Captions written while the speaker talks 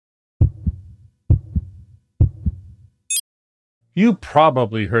You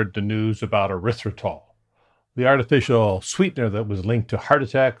probably heard the news about erythritol, the artificial sweetener that was linked to heart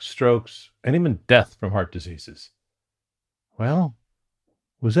attacks, strokes, and even death from heart diseases. Well,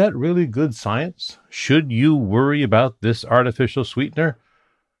 was that really good science? Should you worry about this artificial sweetener?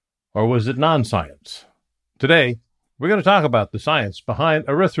 Or was it non-science? Today, we're going to talk about the science behind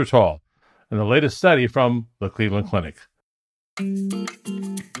erythritol and the latest study from the Cleveland Clinic.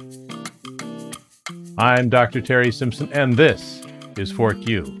 I'm Dr. Terry Simpson, and this is Fork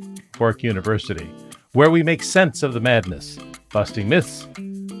U, Fork University, where we make sense of the madness, busting myths,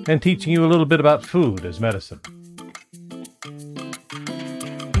 and teaching you a little bit about food as medicine.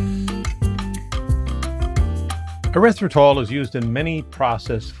 Erythritol is used in many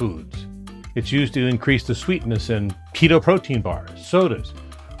processed foods. It's used to increase the sweetness in keto protein bars, sodas,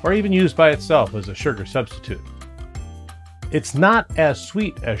 or even used by itself as a sugar substitute. It's not as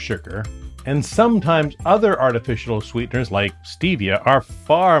sweet as sugar, and sometimes other artificial sweeteners like stevia are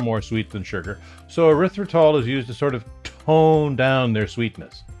far more sweet than sugar, so erythritol is used to sort of tone down their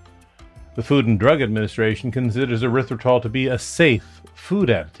sweetness. The Food and Drug Administration considers erythritol to be a safe food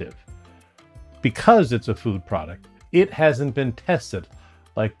additive. Because it's a food product, it hasn't been tested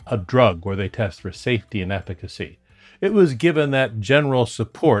like a drug where they test for safety and efficacy. It was given that general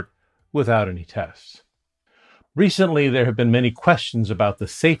support without any tests. Recently, there have been many questions about the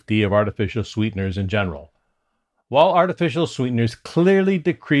safety of artificial sweeteners in general. While artificial sweeteners clearly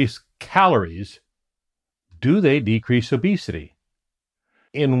decrease calories, do they decrease obesity?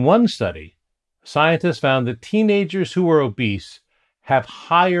 In one study, scientists found that teenagers who are obese have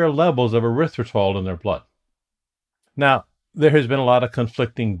higher levels of erythritol in their blood. Now, there has been a lot of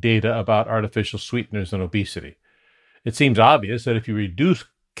conflicting data about artificial sweeteners and obesity. It seems obvious that if you reduce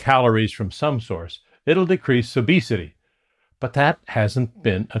calories from some source, it'll decrease obesity, but that hasn't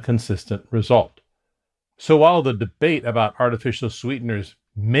been a consistent result. So while the debate about artificial sweeteners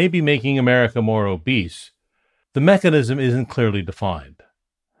may be making America more obese, the mechanism isn't clearly defined.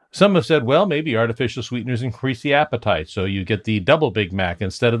 Some have said, well, maybe artificial sweeteners increase the appetite, so you get the double Big Mac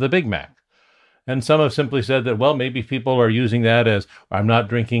instead of the Big Mac. And some have simply said that, well, maybe people are using that as, I'm not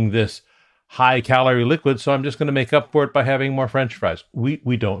drinking this high-calorie liquid, so I'm just going to make up for it by having more French fries.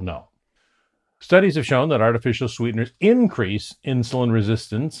 We don't know. Studies have shown that artificial sweeteners increase insulin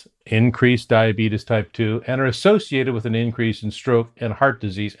resistance, increase diabetes type 2, and are associated with an increase in stroke and heart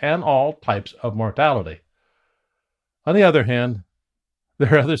disease and all types of mortality. On the other hand,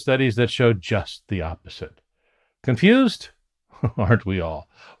 there are other studies that show just the opposite. Confused? Aren't we all?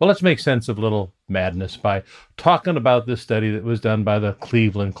 Well, let's make sense of little madness by talking about this study that was done by the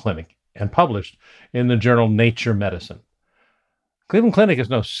Cleveland Clinic and published in the journal Nature Medicine. Cleveland Clinic is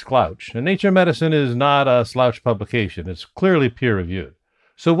no slouch, and Nature Medicine is not a slouch publication. It's clearly peer-reviewed.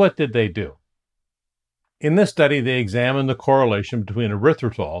 So what did they do? In this study, they examined the correlation between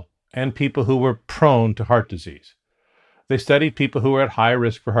erythritol and people who were prone to heart disease. They studied people who were at high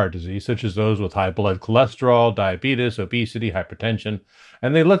risk for heart disease, such as those with high blood cholesterol, diabetes, obesity, hypertension,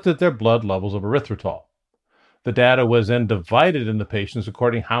 and they looked at their blood levels of erythritol. The data was then divided in the patients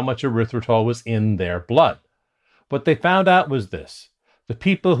according to how much erythritol was in their blood. What they found out was this: the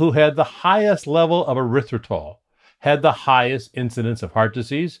people who had the highest level of erythritol had the highest incidence of heart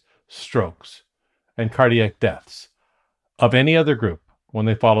disease, strokes, and cardiac deaths of any other group when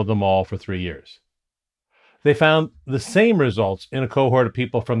they followed them all for 3 years. They found the same results in a cohort of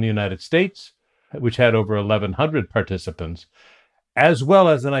people from the United States, which had over 1,100 participants, as well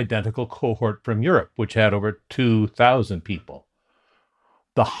as an identical cohort from Europe, which had over 2,000 people.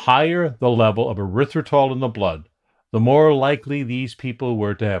 The higher the level of erythritol in the blood, the more likely these people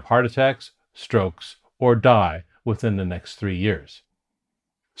were to have heart attacks, strokes, or die within the next 3 years.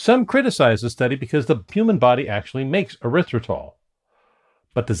 Some criticize the study because the human body actually makes erythritol.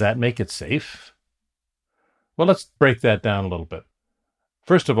 But does that make it safe? Well, let's break that down a little bit.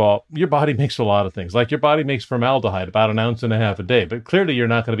 First of all, your body makes a lot of things. Like your body makes formaldehyde about 1.5 ounces a day, but clearly you're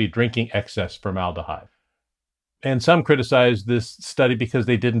not going to be drinking excess formaldehyde. And some criticize this study because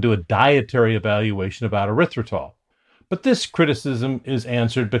they didn't do a dietary evaluation about erythritol. But this criticism is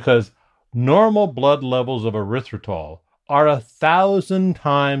answered because normal blood levels of erythritol are 1,000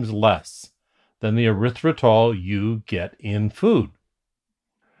 times less than the erythritol you get in food.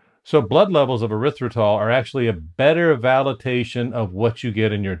 So blood levels of erythritol are actually a better validation of what you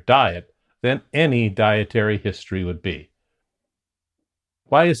get in your diet than any dietary history would be.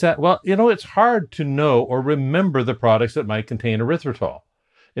 Why is that? Well, it's hard to know or remember the products that might contain erythritol.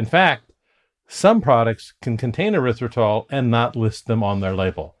 In fact, some products can contain erythritol and not list them on their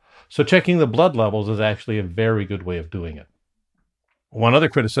label. So checking the blood levels is actually a very good way of doing it. One other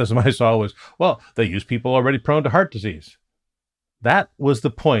criticism I saw was, well, they use people already prone to heart disease. That was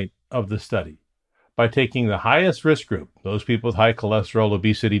the point of the study. By taking the highest risk group, those people with high cholesterol,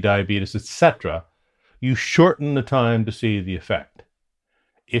 obesity, diabetes, etc., you shorten the time to see the effect.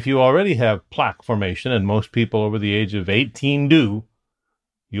 If you already have plaque formation, and most people over the age of 18 do,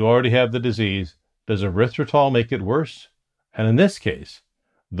 you already have the disease. Does erythritol make it worse? And in this case,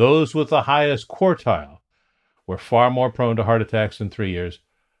 those with the highest quartile were far more prone to heart attacks in 3 years,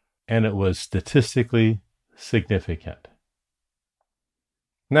 and it was statistically significant.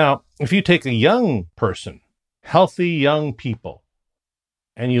 Now, if you take a young person, healthy young people,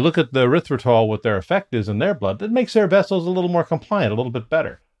 and you look at the erythritol, what their effect is in their blood, it makes their vessels a little more compliant, a little bit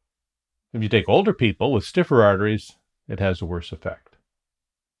better. If you take older people with stiffer arteries, it has a worse effect.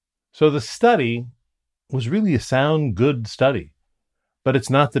 So the study was really a sound, good study, but it's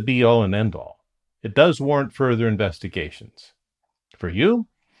not the be-all and end-all. It does warrant further investigations. For you,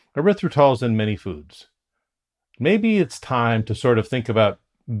 erythritol is in many foods. Maybe it's time to sort of think about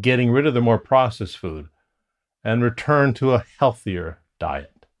getting rid of the more processed food and return to a healthier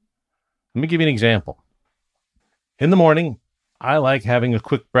diet. Let me give you an example. In the morning, I like having a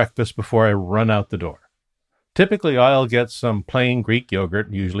quick breakfast before I run out the door. Typically, I'll get some plain Greek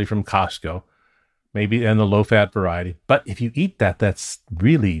yogurt, usually from Costco, maybe in the low-fat variety. But if you eat that, that's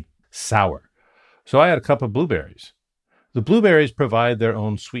really sour. So I had a cup of blueberries. The blueberries provide their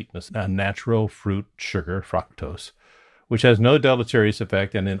own sweetness, a natural fruit sugar, fructose, which has no deleterious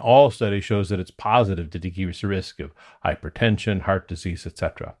effect, and in all studies shows that it's positive to decrease the risk of hypertension, heart disease,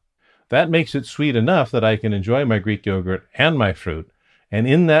 etc. That makes it sweet enough that I can enjoy my Greek yogurt and my fruit, and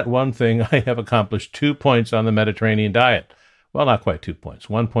in that one thing, I have accomplished 2 points on the Mediterranean diet. Well, not quite 2 points.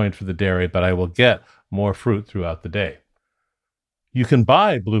 1 point for the dairy, but I will get more fruit throughout the day. You can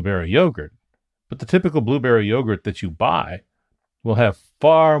buy blueberry yogurt, but the typical blueberry yogurt that you buy will have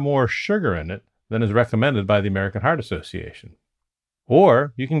far more sugar in it than is recommended by the American Heart Association.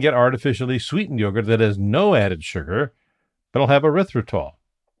 Or you can get artificially sweetened yogurt that has no added sugar, but will have erythritol.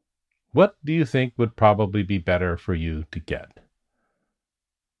 What do you think would probably be better for you to get?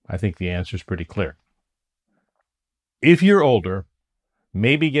 I think the answer is pretty clear. If you're older,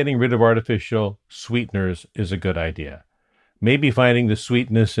 maybe getting rid of artificial sweeteners is a good idea. Maybe finding the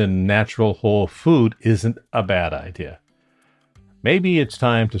sweetness in natural whole food isn't a bad idea. Maybe it's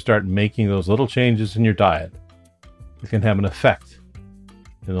time to start making those little changes in your diet that can have an effect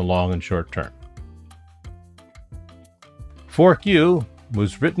in the long and short term. Fork You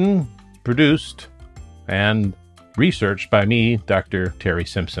was written, produced, and researched by me, Dr. Terry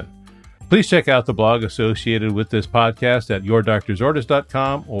Simpson. Please check out the blog associated with this podcast at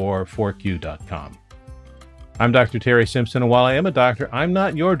yourdoctorsorders.com or forku.com. I'm Dr. Terry Simpson, and while I am a doctor, I'm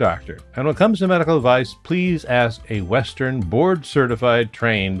not your doctor. And when it comes to medical advice, please ask a Western, board-certified,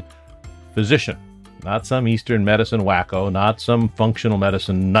 trained physician. Not some Eastern medicine wacko, not some functional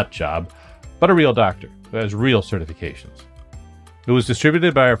medicine nut job, but a real doctor who has real certifications. It was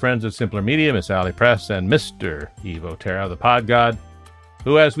distributed by our friends at Simpler Media, Miss Alley Press, and Mr. Evo Terra, the pod god,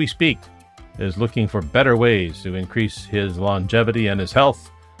 who, as we speak, is looking for better ways to increase his longevity and his health,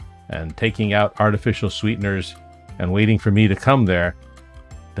 and taking out artificial sweeteners and waiting for me to come there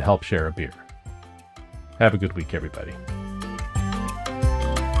to help share a beer. Have a good week, everybody.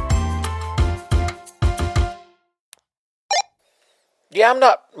 Yeah, I'm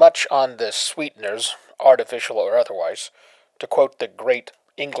not much on the sweeteners, artificial or otherwise. To quote the great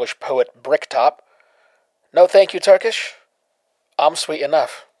English poet Bricktop, "No thank you, Turkish. I'm sweet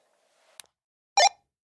enough."